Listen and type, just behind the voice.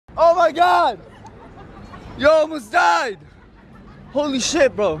Oh my god! You almost died! Holy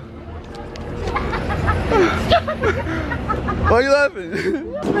shit, bro. Why are you laughing?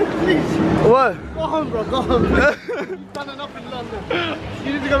 Please. What? Go home, bro. Go home. You've done enough in London.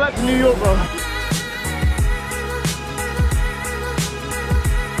 You need to go back to New York, bro.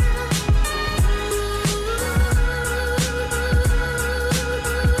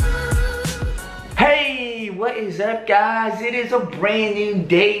 Hey, what is up, guys? It is a brand new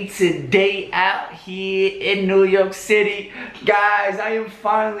day today out here in New York City. Guys, I am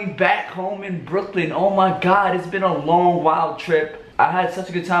finally back home in Brooklyn. Oh my god, it's been a long, wild trip. I had such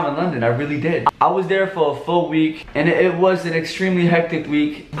a good time in London, I really did. I was there for a full week, and it was an extremely hectic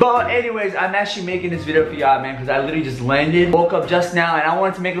week. But anyways, I'm actually making this video for y'all, man, because I literally just landed, woke up just now, and I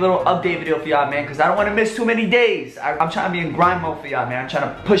wanted to make a little update video for y'all, man, because I don't want to miss too many days. I'm trying to be in grind mode for y'all, man. I'm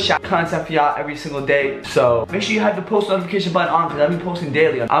trying to push out content for y'all every single day. So make sure you have the post notification button on, because I'll be posting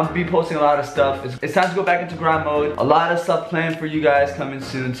daily. I'll be posting a lot of stuff. It's time to go back into grind mode. A lot of stuff planned for you guys coming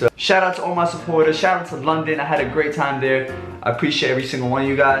soon. So shout out to all my supporters. Shout out to London. I had a great time there. I appreciate every single one of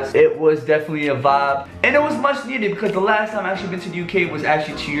you guys. It was definitely a vibe. And it was much needed because the last time I actually been to the UK was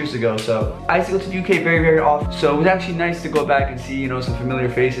actually 2 years ago. So I used to go to the UK very, very often. So it was actually nice to go back and see, you know, some familiar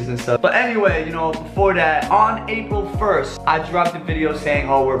faces and stuff. But anyway, you know, before that, on April 1st, I dropped a video saying,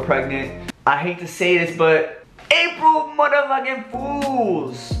 oh, we're pregnant. I hate to say this, but April motherfucking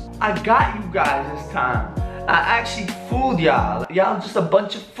Fools. I got you guys this time. I actually fooled y'all. Y'all just a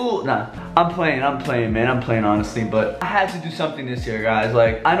bunch of fools. Nah, I'm playing, man. I'm playing, honestly. But I had to do something this year, guys.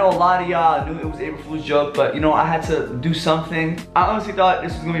 Like, I know a lot of y'all knew it was April Fool's joke, but you know, I had to do something. I honestly thought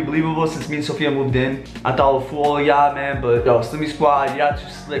this was gonna be believable since me and Sophia moved in. I thought I would fool all y'all, man. But yo, Slimmy Squad, y'all too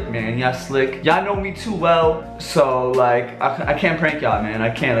slick, man. Y'all slick. Y'all know me too well. So, like, I can't prank y'all, man. I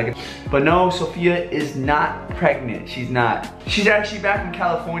can't. Like, but no, Sophia is not pregnant. She's not. She's actually back from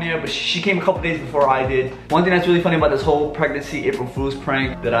California, but she came a couple days before I did. One thing that's really funny about this whole pregnancy April Fool's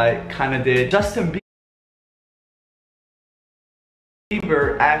prank that I kind of did, Justin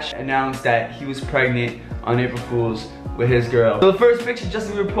Bieber actually announced that he was pregnant on April Fool's with his girl. So the first picture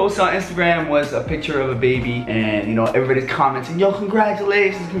Justin Bieber posted on Instagram was a picture of a baby, and you know, everybody's commenting, yo,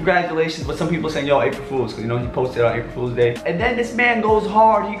 congratulations, congratulations. But some people saying, yo, April Fool's, because you know, he posted on April Fool's Day. And then this man goes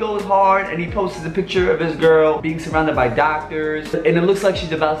hard, and he posted a picture of his girl being surrounded by doctors, and it looks like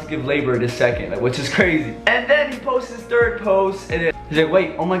she's about to give labor this second, like, which is crazy. And then he posts his third post, and he's like,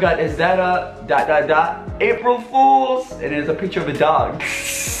 wait, oh my god, is that a ... April Fool's? And there's a picture of a dog.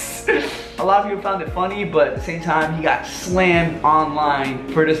 A lot of people found it funny, but at the same time, he got slammed online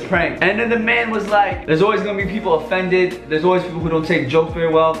for this prank. And then the man was like, there's always gonna be people offended. There's always people who don't take jokes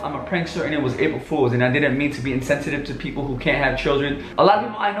very well. I'm a prankster and it was April Fool's, and I didn't mean to be insensitive to people who can't have children. A lot of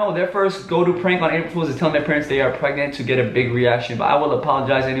people I know, their first go-to prank on April Fool's is telling their parents they are pregnant to get a big reaction. But I will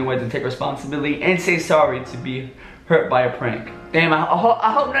apologize anyway, to take responsibility and say sorry to be hurt by a prank. Damn, I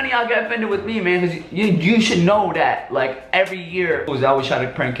hope none of y'all get offended with me, man, because you should know that, like, every year I always try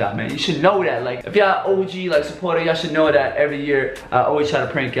to prank y'all, man. You should know that. Like, if y'all OG, like, supporter, y'all should know that every year I always try to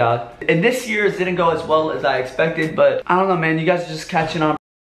prank y'all. And this year's didn't go as well as I expected, but I don't know, man, you guys are just catching on.